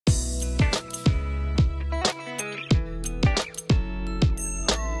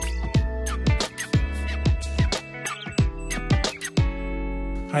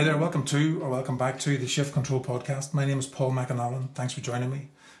Hi there, welcome back to the Shift Control podcast. My name is Paul McAnallen. Thanks for joining me.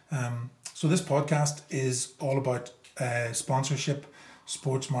 So this podcast is all about sponsorship,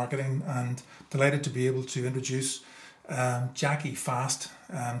 sports marketing, and delighted to be able to introduce Jackie Fast.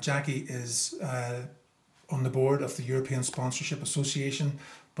 Jackie is on the board of the European Sponsorship Association,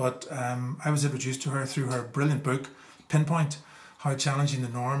 but I was introduced to her through her brilliant book, Pinpoint: How Challenging the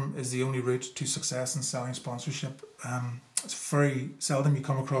Norm is the Only Route to Success in Selling Sponsorship. It's very seldom you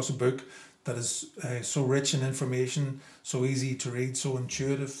come across a book that is so rich in information, so easy to read, so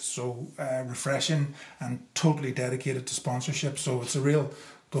intuitive, so refreshing, and totally dedicated to sponsorship. So it's a real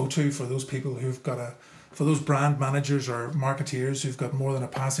go-to for those people for those brand managers or marketeers who've got more than a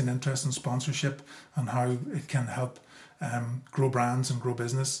passing interest in sponsorship and how it can help grow brands and grow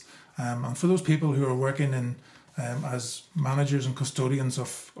business. And for those people who are working in as managers and custodians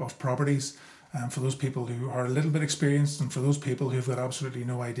of properties, for those people who are a little bit experienced, and for those people who've got absolutely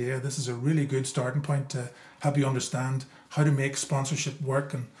no idea, this is a really good starting point to help you understand how to make sponsorship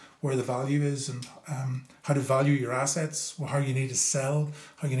work and where the value is, and how to value your assets, how you need to sell,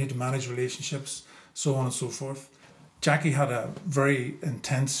 how you need to manage relationships, so on and so forth. Jackie had a very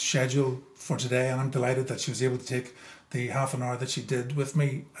intense schedule for today, and I'm delighted that she was able to take the half an hour that she did with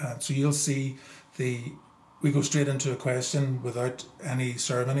me. So you'll see we go straight into a question without any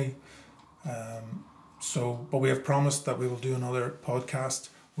ceremony. But we have promised that we will do another podcast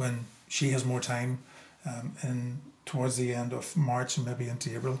when she has more time, towards the end of March and maybe into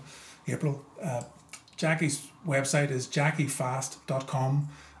April. Jackie's website is jackiefast.com,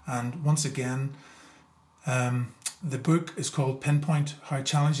 and once again, the book is called Pinpoint: How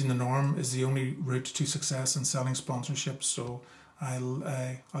Challenging the Norm is the Only Route to Success in Selling Sponsorship. So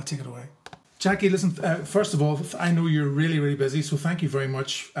I'll take it away. Jackie, listen, first of all, I know you're really, really busy, so thank you very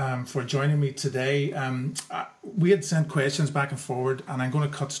much for joining me today. We had sent questions back and forward, and I'm going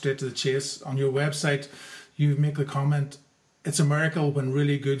to cut straight to the chase. On your website, you make the comment, it's a miracle when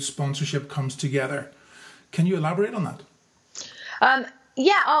really good sponsorship comes together. Can you elaborate on that?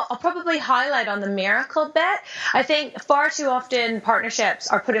 Yeah, I'll probably highlight on the miracle bit. I think far too often partnerships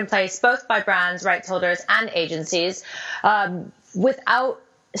are put in place both by brands, rights holders, and agencies without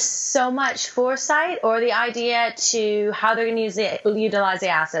so much foresight or the idea to how they're going to utilize the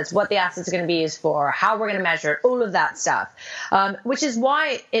assets, what the assets are going to be used for, how we're going to measure it, all of that stuff, which is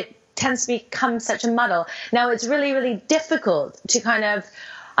why it tends to become such a muddle. Now, it's really, really difficult to kind of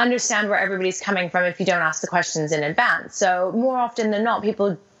understand where everybody's coming from if you don't ask the questions in advance. So more often than not,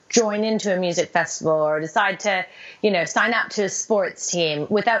 people join into a music festival or decide to, sign up to a sports team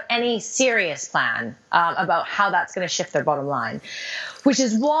without any serious plan about how that's going to shift their bottom line, which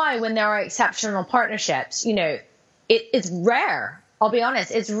is why when there are exceptional partnerships, it's rare. I'll be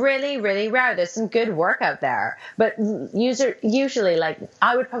honest, it's really, really rare. There's some good work out there, but usually, like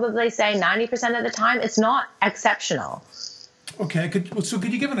I would probably say 90% of the time, it's not exceptional. Okay, could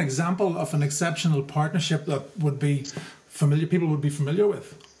you give an example of an exceptional partnership that people would be familiar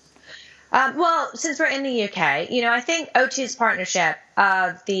with? Well, since we're in the UK, I think O2's partnership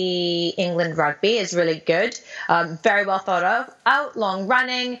of the England Rugby is really good, very well thought out, long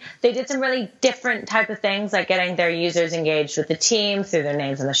running. They did some really different type of things, like getting their users engaged with the team through their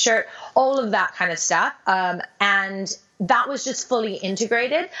names on the shirt, all of that kind of stuff. And that was just fully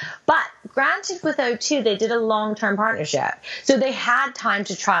integrated. But granted, with O2, they did a long-term partnership. So they had time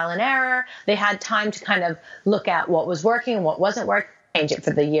to trial and error. They had time to kind of look at what was working and what wasn't working, change it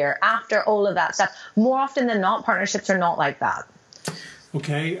for the year after, all of that stuff. More often than not, partnerships are not like that.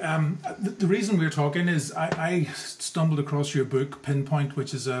 Okay. The reason we're talking is I stumbled across your book, Pinpoint,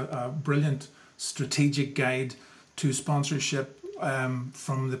 which is a brilliant strategic guide to sponsorship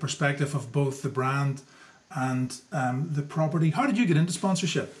from the perspective of both the brand and the property. How did you get into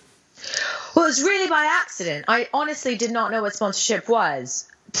sponsorship? Well, it's really by accident. I honestly did not know what sponsorship was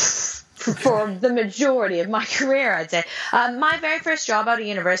for the majority of my career, I'd say. My very first job out of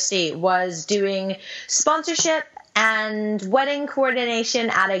university was doing sponsorship and wedding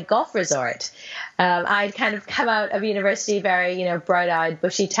coordination at a golf resort. I'd kind of come out of university very, bright-eyed,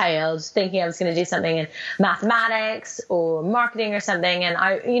 bushy-tailed, thinking I was going to do something in mathematics or marketing or something. And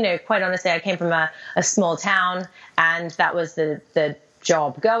I, quite honestly, I came from a small town, and that was the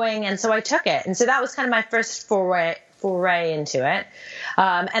job going. And so I took it. And so that was kind of my first foray into it.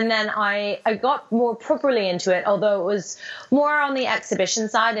 And then I got more properly into it, although it was more on the exhibition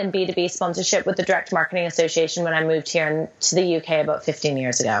side and B2B sponsorship with the Direct Marketing Association when I moved here to the UK about 15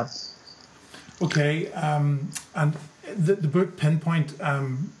 years ago. Okay. And the book Pinpoint,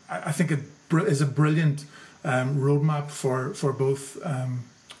 I think it is a brilliant roadmap for both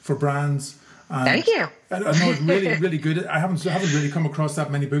for brands Thank you. I know it's really, really good. I haven't really come across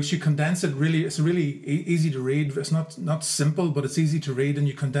that many books. You condense it really. It's really easy to read. It's not simple, but it's easy to read, and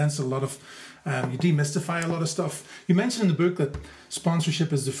you condense a lot of. You demystify a lot of stuff. You mentioned in the book that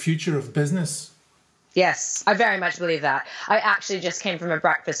sponsorship is the future of business. Yes, I very much believe that. I actually just came from a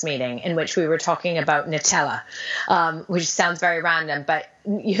breakfast meeting in which we were talking about Nutella, which sounds very random, but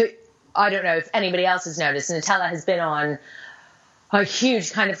I don't know if anybody else has noticed. Nutella has been on a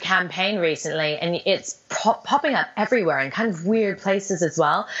huge kind of campaign recently, and it's popping up everywhere in kind of weird places as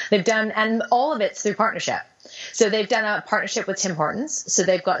well. They've done, and all of it's through partnership. So they've done a partnership with Tim Hortons. So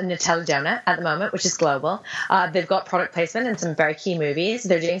they've got a Nutella donut at the moment, which is global. They've got product placement in some very key movies.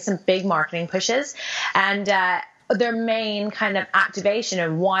 They're doing some big marketing pushes, and their main kind of activation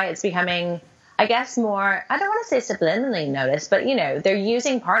and why it's becoming, I guess, more, I don't want to say subliminally noticed, but, they're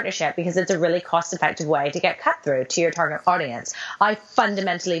using partnership because it's a really cost-effective way to get cut through to your target audience. I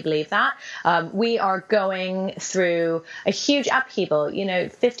fundamentally believe that. We are going through a huge upheaval.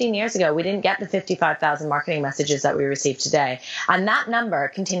 15 years ago, we didn't get the 55,000 marketing messages that we receive today. And that number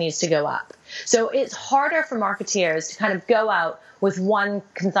continues to go up. So it's harder for marketeers to kind of go out with one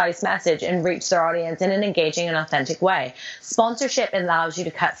concise message and reach their audience in an engaging and authentic way. Sponsorship allows you to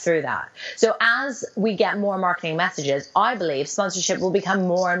cut through that. So as we get more marketing messages, I believe sponsorship will become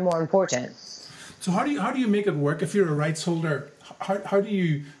more and more important. So how do you make it work? If you're a rights holder, how do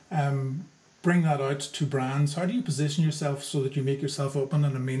you bring that out to brands? How do you position yourself so that you make yourself open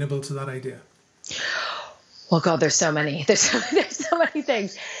and amenable to that idea? Well, God, there's so many. There's so many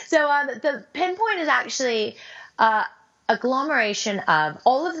things. So the pinpoint is actually agglomeration of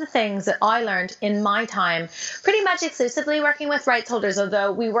all of the things that I learned in my time, pretty much exclusively working with rights holders,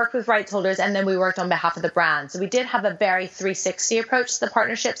 although we worked with rights holders and then we worked on behalf of the brand. So we did have a very 360 approach to the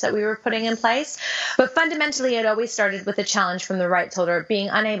partnerships that we were putting in place. But fundamentally, it always started with a challenge from the rights holder being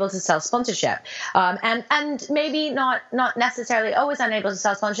unable to sell sponsorship. And maybe not necessarily always unable to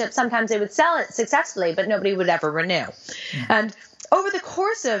sell sponsorship. Sometimes they would sell it successfully, but nobody would ever renew. And over the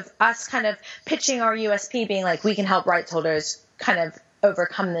course of us kind of pitching our USP, being like, we can help rights holders kind of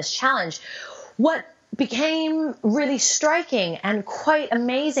overcome this challenge, what became really striking and quite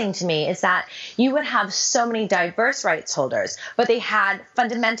amazing to me is that you would have so many diverse rights holders, but they had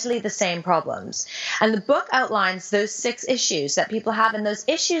fundamentally the same problems. And the book outlines those 6 issues that people have, and those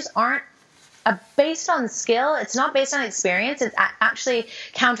issues aren't based on skill. It's not based on experience. It's actually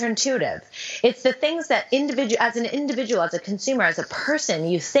counterintuitive. It's the things that as an individual, as a consumer, as a person,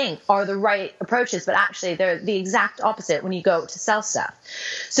 you think are the right approaches, but actually they're the exact opposite when you go to sell stuff.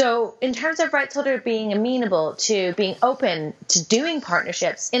 So in terms of rights holder being amenable to being open to doing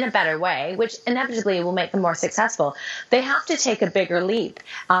partnerships in a better way, which inevitably will make them more successful, they have to take a bigger leap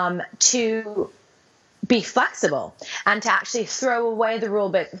to be flexible and to actually throw away the rule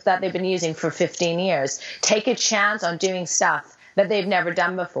book that they've been using for 15 years. Take a chance on doing stuff that they've never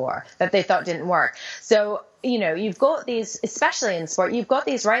done before, that they thought didn't work. So, you've got these, especially in sport, you've got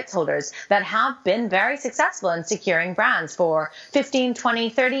these rights holders that have been very successful in securing brands for 15, 20,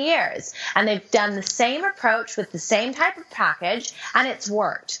 30 years. And they've done the same approach with the same type of package, and it's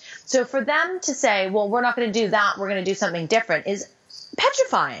worked. So for them to say, well, we're not going to do that, we're going to do something different, is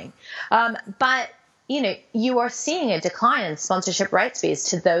petrifying. But you are seeing a decline in sponsorship rights fees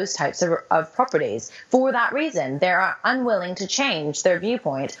to those types of properties. For that reason, they are unwilling to change their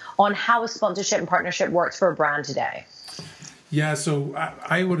viewpoint on how a sponsorship and partnership works for a brand today. Yeah, so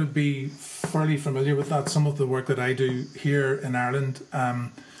I would be fairly familiar with that. Some of the work that I do here in Ireland,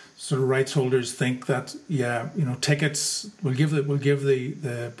 sort of rights holders think that, tickets, we'll give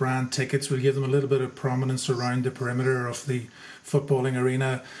the brand tickets, we'll give them a little bit of prominence around the perimeter of the footballing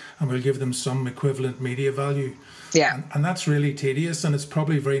arena, and we'll give them some equivalent media value. Yeah. And that's really tedious, and it's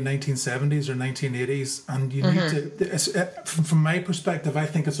probably very 1970s or 1980s. And you need to, from my perspective, I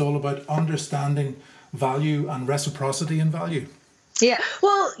think it's all about understanding value and reciprocity in value. Yeah,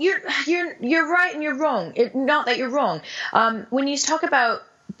 well, you're right and you're wrong. Not that you're wrong. When you talk about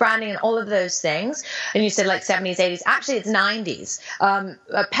branding and all of those things, and you said like 70s, 80s, actually it's 90s.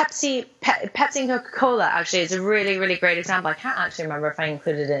 Pepsi and Coca-Cola actually is a really, really great example. I can't actually remember if I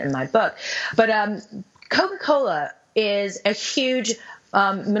included it in my book, but Coca-Cola is a huge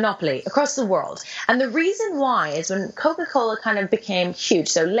monopoly across the world. And the reason why is when Coca-Cola kind of became huge,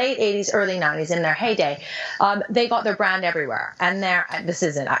 so late 80s, early 90s, in their heyday, they got their brand everywhere. And this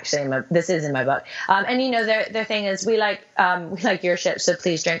is in my book. And their thing is we like your shit, so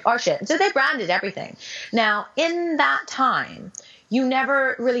please drink our shit. So they branded everything. Now, in that time, you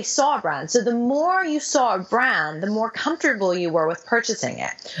never really saw a brand. So the more you saw a brand, the more comfortable you were with purchasing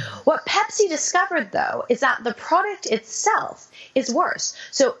it. What Pepsi discovered, though, is that the product itself is worse.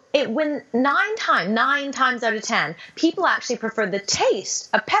 So when 9 times out of 10, people actually prefer the taste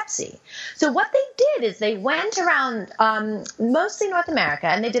of Pepsi. So what they did is they went around mostly North America,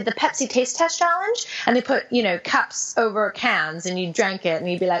 and they did the Pepsi Taste Test Challenge, and they put, cups over cans, and you drank it,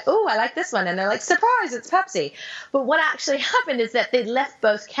 and you'd be like, oh, I like this one. And they're like, surprise, it's Pepsi. But what actually happened is that they'd lift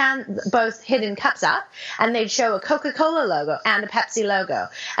both hidden cups up, and they'd show a Coca-Cola logo and a Pepsi logo.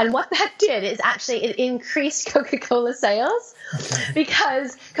 And what that did is actually it increased Coca-Cola sales. Okay.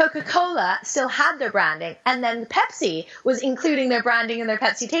 Because Coca-Cola still had their branding, and then Pepsi was including their branding in their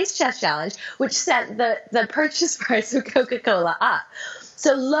Pepsi Taste Test Challenge, which sent the purchase price of Coca-Cola up.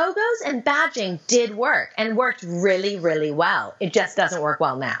 So logos and badging did work, and worked really, really well. It just doesn't work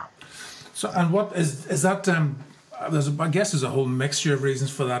well now. So, and what is that? I guess there's a whole mixture of reasons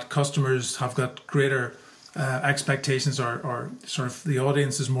for that. Customers have got greater expectations, or sort of the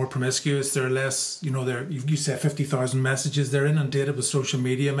audience is more promiscuous. They're less, you say 50,000 messages. They're inundated with social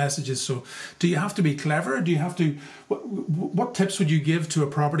media messages. So do you have to be clever? Do you have to, what tips would you give to a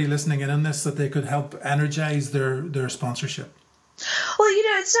property listening in on this that they could help energize their sponsorship? Well,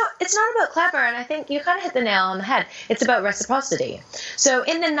 it's not about clever, and I think you kind of hit the nail on the head. It's about reciprocity. So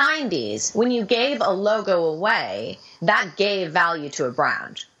in the 90s, when you gave a logo away, that gave value to a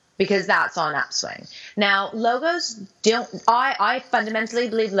brand, because that's on upswing. Now, logos don't, I fundamentally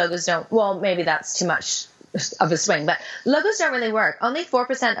believe logos don't, well, maybe that's too much of a swing, but logos don't really work. Only 4%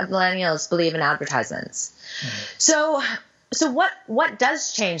 of millennials believe in advertisements. Mm-hmm. So what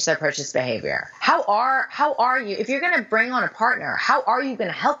does change their purchase behavior? How are you, if you're going to bring on a partner, how are you going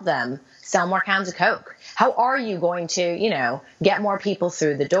to help them sell more cans of Coke? How are you going to, get more people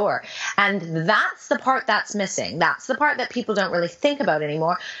through the door? And that's the part that's missing. That's the part that people don't really think about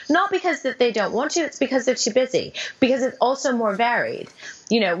anymore. Not because that they don't want to, it's because they're too busy. Because it's also more varied.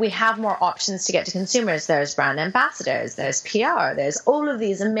 We have more options to get to consumers. There's brand ambassadors, there's PR, there's all of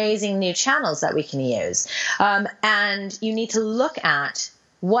these amazing new channels that we can use. And you need to look at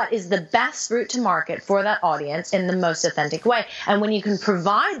what is the best route to market for that audience in the most authentic way. And when you can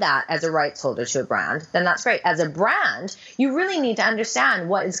provide that as a rights holder to a brand, then that's great. As a brand, you really need to understand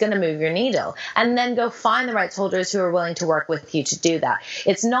what is going to move your needle, and then go find the rights holders who are willing to work with you to do that.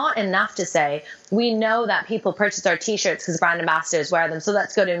 It's not enough to say, we know that people purchase our t-shirts because brand ambassadors wear them, so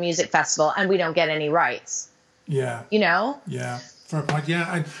let's go to a music festival and we don't get any rights. Yeah. Yeah. Fair point.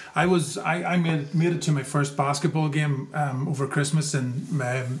 Yeah, I made it to my first basketball game over Christmas in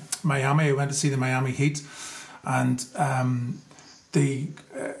Miami. I went to see the Miami Heat, and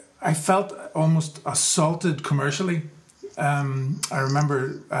I felt almost assaulted commercially. I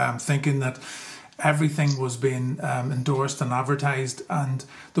remember thinking that everything was being endorsed and advertised, and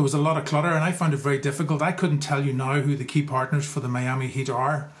there was a lot of clutter, and I found it very difficult. I couldn't tell you now who the key partners for the Miami Heat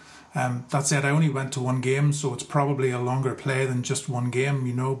are. That said, I only went to one game, so it's probably a longer play than just one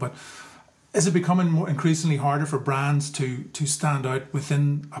game, but is it becoming increasingly harder for brands to stand out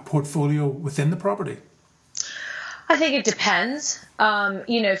within a portfolio within the property? I think it depends.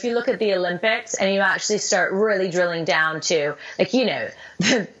 If you look at the Olympics and you actually start really drilling down to,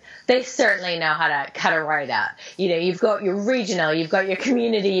 they certainly know how to cut a right up. You've got your regional, you've got your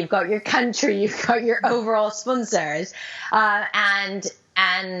community, you've got your country, you've got your overall sponsors, and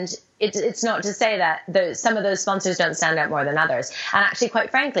it's not to say that some of those sponsors don't stand out more than others. And actually,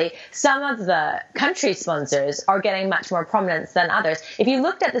 quite frankly, some of the country sponsors are getting much more prominence than others. If you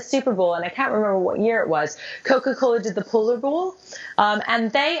looked at the Super Bowl, and I can't remember what year it was, Coca-Cola did the Polar Bowl,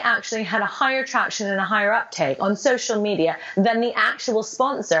 and they actually had a higher traction and a higher uptake on social media than the actual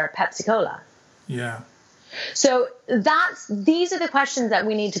sponsor, Pepsi Cola. Yeah. So these are the questions that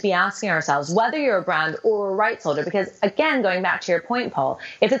we need to be asking ourselves, whether you're a brand or a rights holder, because again, going back to your point, Paul,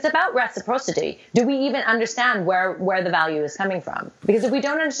 if it's about reciprocity, do we even understand where the value is coming from? Because if we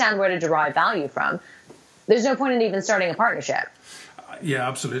don't understand where to derive value from, there's no point in even starting a partnership. Yeah,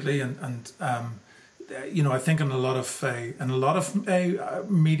 absolutely. And I think in a lot of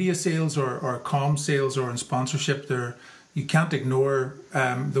media sales or comm sales or in sponsorship, you can't ignore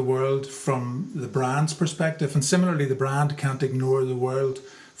the world from the brand's perspective, and similarly the brand can't ignore the world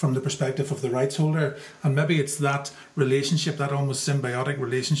from the perspective of the rights holder. And maybe it's that relationship, that almost symbiotic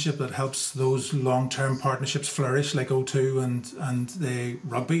relationship, that helps those long-term partnerships flourish, like O2 and the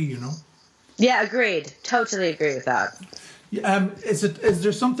rugby, Yeah, agreed. Totally agree with that. Is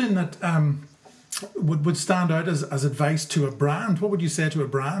there something that would stand out as advice to a brand? What would you say to a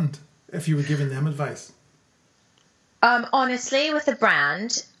brand if you were giving them advice? Honestly, with a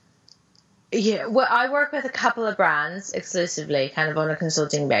brand, Yeah, well, I work with a couple of brands exclusively, kind of on a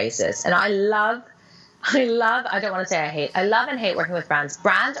consulting basis, and I love, I don't want to say I hate, I love and hate working with brands.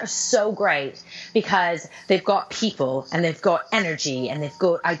 Brands are so great because they've got people and they've got energy and they've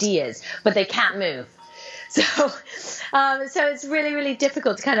got ideas, but they can't move. So, so it's really, really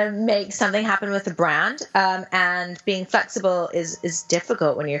difficult to kind of make something happen with a brand. And being flexible is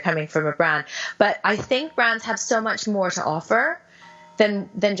difficult when you're coming from a brand. But I think brands have so much more to offer than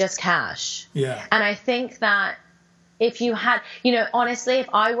just cash. Yeah. And I think that if you had, honestly, if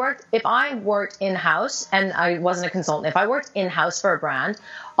I worked in-house and I wasn't a consultant, if I worked in-house for a brand,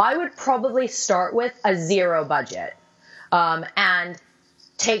 I would probably start with a zero budget, and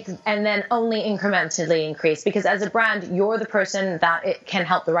then only incrementally increase, because as a brand, you're the person that it can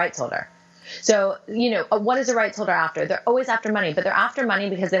help the rights holder. So, what is a rights holder after? They're always after money, but they're after money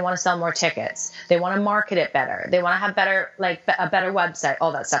because they want to sell more tickets. They want to market it better. They want to have a better website,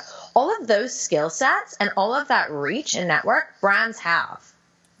 all that stuff. All of those skill sets and all of that reach and network, brands have.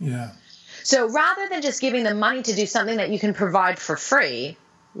 Yeah. So rather than just giving them money to do something that you can provide for free,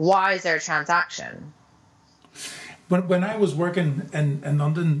 why is there a transaction? When I was working in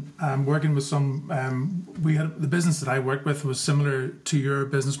London, working with the business that I worked with was similar to your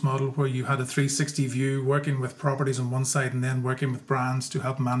business model, where you had a 360 view, working with properties on one side and then working with brands to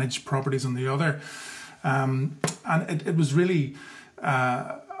help manage properties on the other. And it was really,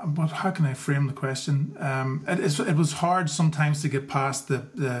 but how can I frame the question? It was hard sometimes to get past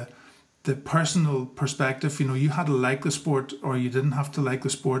the personal perspective. You had to like the sport or you didn't have to like the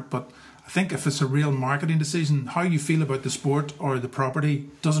sport, but I think if it's a real marketing decision, how you feel about the sport or the property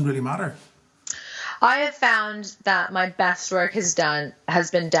doesn't really matter. I have found that my best work has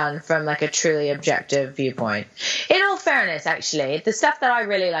been done from like a truly objective viewpoint. In all fairness, actually, the stuff that I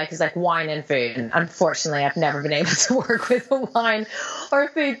really like is like wine and food. And unfortunately, I've never been able to work with a wine or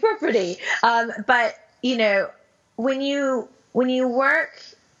food property. But when you work,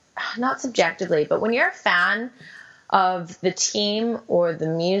 not subjectively, but when you're a fan of the team or the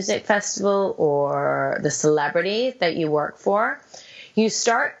music festival or the celebrity that you work for, you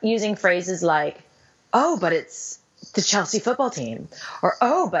start using phrases like, oh, but it's the Chelsea football team, or,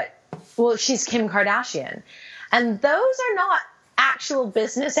 oh, but she's Kim Kardashian. And those are not actual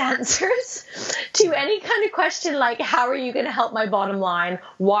business answers to any kind of question like, how are you going to help my bottom line?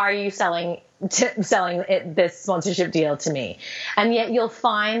 Why are you selling this sponsorship deal to me? And yet you'll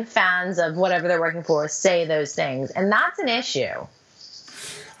find fans of whatever they're working for say those things, and that's an issue.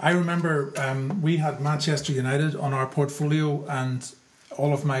 I remember we had Manchester United on our portfolio, and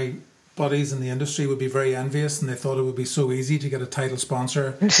all of my buddies in the industry would be very envious, and they thought it would be so easy to get a title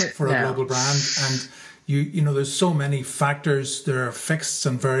sponsor for a global brand. And there's so many factors. There are fixed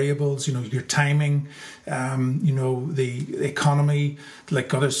and variables, your timing, the economy,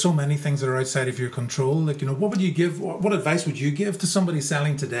 there's so many things that are outside of your control. What advice would you give to somebody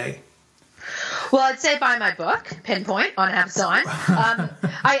selling today? Well, I'd say buy my book, Pinpoint, on Amazon.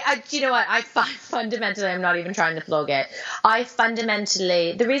 Fundamentally, I'm not even trying to flog it.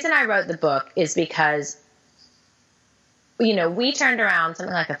 The reason I wrote the book is because, we turned around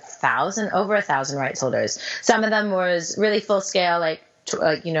something like over 1,000 rights holders. Some of them was really full scale,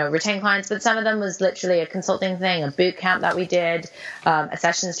 retain clients, but some of them was literally a consulting thing, a boot camp that we did, a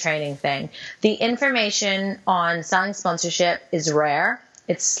sessions training thing. The information on selling sponsorship is rare.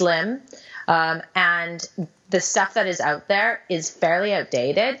 It's slim. And the stuff that is out there is fairly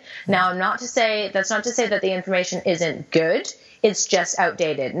outdated. Now, that's not to say that the information isn't good. It's just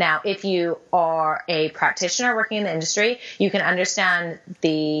outdated. Now, if you are a practitioner working in the industry, you can understand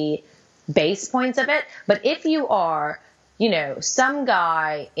the base points of it. But if you are, some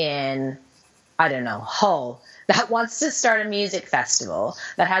guy in, I don't know, Hull that wants to start a music festival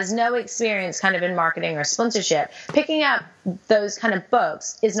that has no experience kind of in marketing or sponsorship, picking up those kind of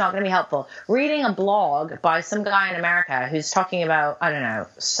books is not going to be helpful. Reading a blog by some guy in America who's talking about, I don't know,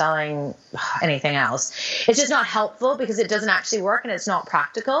 selling anything else, it's just not helpful because it doesn't actually work and it's not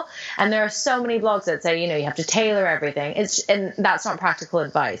practical. And there are so many blogs that say, you have to tailor everything. And that's not practical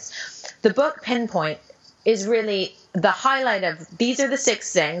advice. The book Pinpoint is really the highlight of, these are the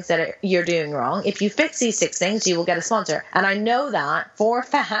 6 things that you're doing wrong. If you fix these 6 things, you will get a sponsor. And I know that for a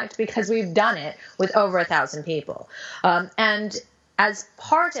fact because we've done it with over 1,000 people. And as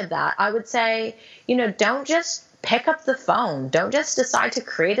part of that, I would say, don't just pick up the phone. Don't just decide to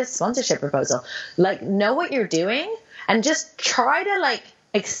create a sponsorship proposal. Know what you're doing and just try to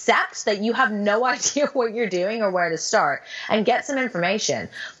accept that you have no idea what you're doing or where to start and get some information.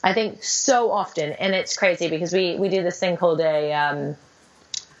 I think so often, and it's crazy because we do this thing called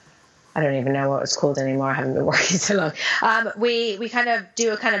I don't even know what it's called anymore. I haven't been working so long. We kind of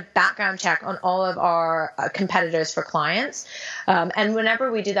do a kind of background check on all of our competitors for clients. And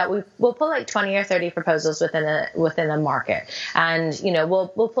whenever we do that, we'll pull like 20 or 30 proposals within a market. And,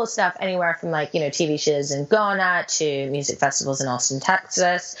 we'll pull stuff anywhere from like, TV shows in Ghana to music festivals in Austin,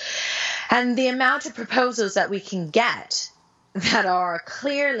 Texas. And the amount of proposals that we can get that are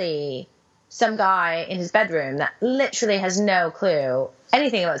clearly some guy in his bedroom that literally has no clue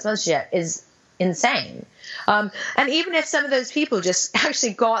anything about sponsorship is insane. And even if some of those people just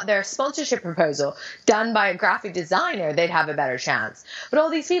actually got their sponsorship proposal done by a graphic designer, they'd have a better chance. But all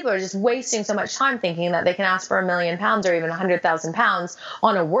these people are just wasting so much time thinking that they can ask for £1 million or even £100,000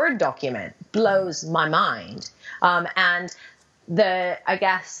 on a Word document. Blows my mind. And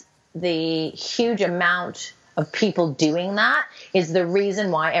the huge amount of people doing that is the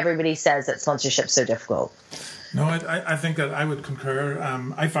reason why everybody says that sponsorship's so difficult. No, I think that I would concur.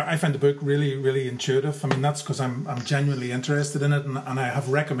 I find the book really, really intuitive. I mean, that's because I'm genuinely interested in it, and I have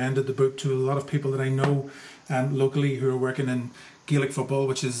recommended the book to a lot of people that I know locally who are working in Gaelic football,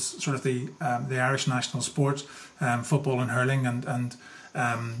 which is sort of the Irish national sport, football and hurling, and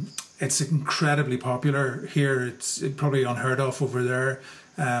it's incredibly popular here. It's probably unheard of over there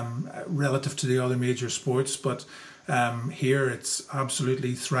relative to the other major sports, but here it's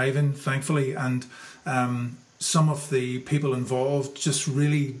absolutely thriving, thankfully, and some of the people involved just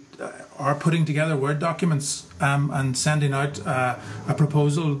really are putting together Word documents and sending out a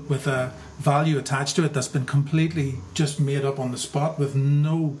proposal with a value attached to it that's been completely just made up on the spot with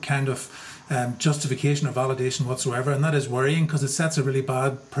no kind of justification or validation whatsoever. And that is worrying because it sets a really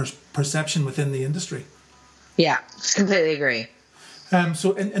bad perception within the industry. Yeah, completely agree.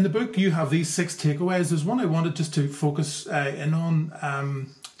 So in the book, you have these 6 takeaways. There's one I wanted just to focus in on,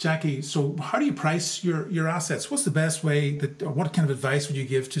 Jackie. So how do you price your assets? What's the best way or what kind of advice would you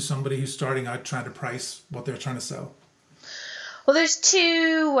give to somebody who's starting out trying to price what they're trying to sell? Well, there's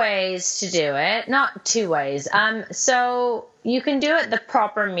 2 ways to do it. Not 2 ways. So you can do it the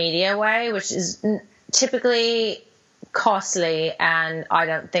proper media way, which is typically costly, and I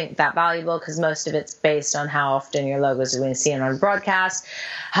don't think that valuable because most of it's based on how often your logos are being seen on broadcast,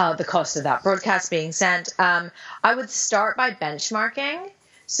 how the cost of that broadcast being sent. I would start by benchmarking.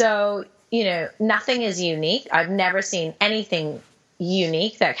 So, nothing is unique. I've never seen anything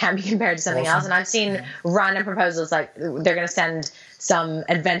unique that can be compared to something else. And I've seen random proposals like they're going to send some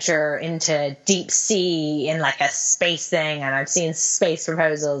adventure into deep sea in like a space thing. And I've seen space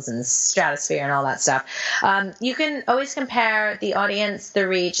proposals and stratosphere and all that stuff. You can always compare the audience, the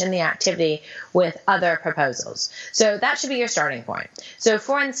reach, and the activity with other proposals. So that should be your starting point. So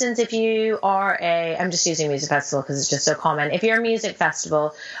for instance, if you are I'm just using music festival because it's just so common. If you're a music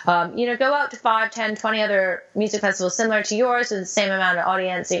festival, go out to 5, 10, 20 other music festivals similar to yours with the same amount of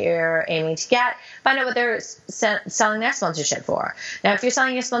audience that you're aiming to get. Find out what they're selling their sponsorship for. Now, if you're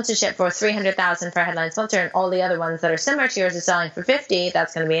selling your sponsorship for $300,000 for a headline sponsor and all the other ones that are similar to yours are selling for $50,000,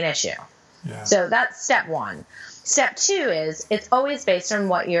 that's going to be an issue. Yeah. So that's step 1. Step 2 is it's always based on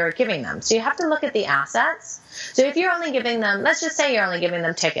what you're giving them. So you have to look at the assets. So if you're only giving them, let's just say you're only giving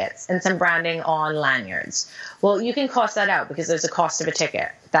them tickets and some branding on lanyards. Well, you can cost that out because there's a cost of a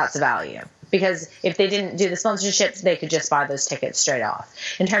ticket. That's a value. Because if they didn't do the sponsorships, they could just buy those tickets straight off.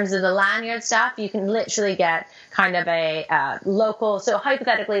 In terms of the lanyard stuff, you can literally get kind of a local. So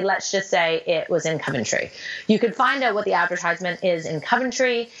hypothetically, let's just say it was in Coventry. You could find out what the advertisement is in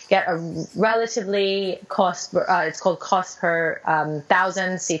Coventry, get a relatively cost, it's called cost per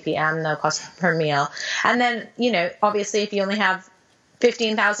 1,000 CPM, no cost per meal. And then, obviously if you only have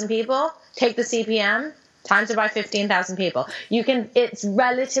 15,000 people, take the CPM, times it by 15,000 people. It's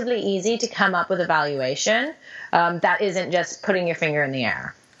relatively easy to come up with a valuation that isn't just putting your finger in the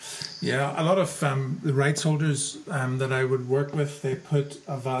air. Yeah, a lot of the rights holders that I would work with, they put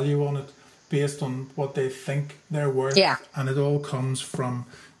a value on it based on what they think they're worth. Yeah. And it all comes from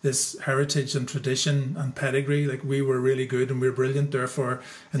this heritage and tradition and pedigree. Like, we were really good and we're brilliant, therefore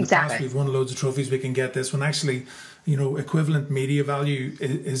in the past we've won loads of trophies, we can get this. When actually, equivalent media value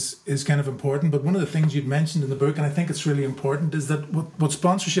is kind of important. But one of the things you'd mentioned in the book, and I think it's really important, is that what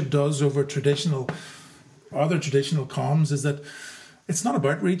sponsorship does over other traditional comms is that it's not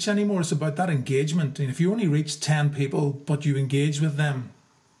about reach anymore. It's about that engagement. And if you only reach 10 people, but you engage with them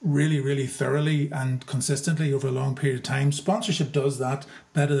really, really thoroughly and consistently over a long period of time, sponsorship does that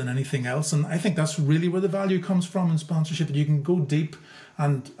better than anything else. And I think that's really where the value comes from in sponsorship, that you can go deep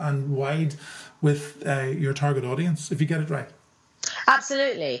and wide with your target audience if you get it right.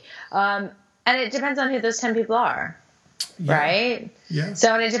 Absolutely. And it depends on who those 10 people are. right? Yeah.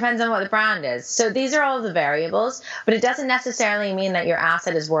 So, and it depends on what the brand is. So these are all the variables, but it doesn't necessarily mean that your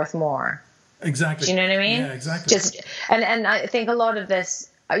asset is worth more. Exactly. Do you know what I mean? Yeah, exactly. And I think a lot of this,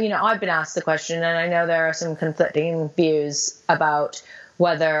 I've been asked the question, and I know there are some conflicting views about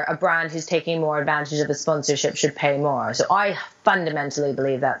whether a brand who's taking more advantage of the sponsorship should pay more. So I fundamentally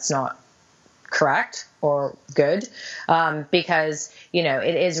believe that's not correct or good, because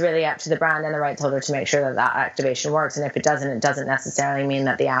it is really up to the brand and the rights holder to make sure that activation works. And if it doesn't necessarily mean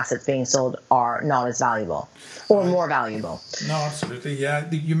that the assets being sold are not as valuable or more valuable. No, absolutely. Yeah,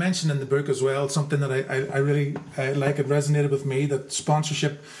 you mentioned in the book as well something that I really like. It resonated with me, that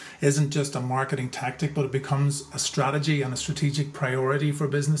sponsorship isn't just a marketing tactic, but it becomes a strategy and a strategic priority for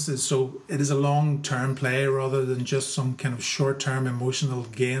businesses. So it is a long-term play rather than just some kind of short-term emotional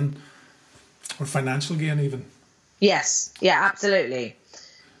gain or financial gain even. Yes. Yeah, absolutely.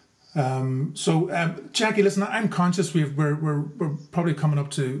 So Jackie, listen, I'm conscious we're probably coming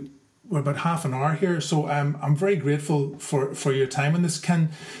up to, we're about half an hour here. So I'm very grateful for your time on this. Can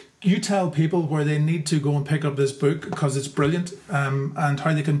you tell people where they need to go and pick up this book, because it's brilliant, and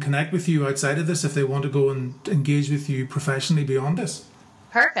how they can connect with you outside of this if they want to go and engage with you professionally beyond this?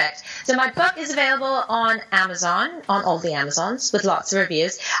 Perfect. So my book is available on Amazon, on all the Amazons, with lots of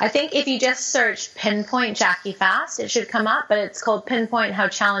reviews. I think if you just search Pinpoint Jackie Fast, it should come up, but it's called Pinpoint: How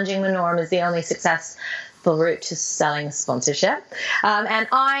Challenging the Norm is the Only Successful Route to Selling Sponsorship. And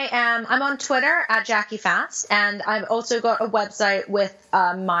I'm on Twitter at Jackie Fast, and I've also got a website with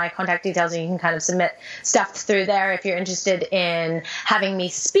my contact details, and you can kind of submit stuff through there if you're interested in having me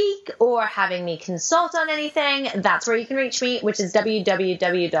speak or having me consult on anything. That's where you can reach me, which is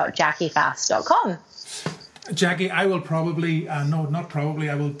www.jackiefast.com. Jackie, I will probably, I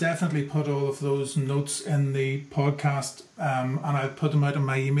will definitely put all of those notes in the podcast, and I'll put them out in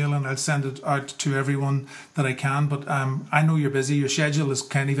my email, and I'll send it out to everyone that I can. But I know you're busy. Your schedule is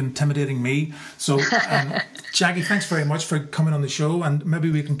kind of intimidating me. So, Jackie, thanks very much for coming on the show, and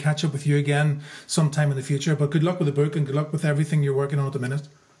maybe we can catch up with you again sometime in the future. But good luck with the book, and good luck with everything you're working on at the minute.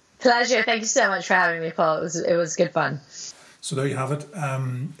 Pleasure. Thank you so much for having me, Paul. It was good fun. So there you have it.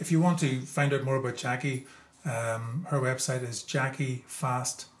 If you want to find out more about Jackie, her website is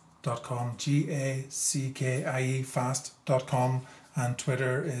jackiefast.com, GACKIE fast.com, and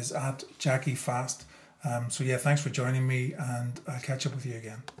Twitter is at jackiefast. So yeah, thanks for joining me, and I'll catch up with you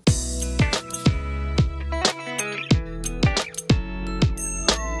again.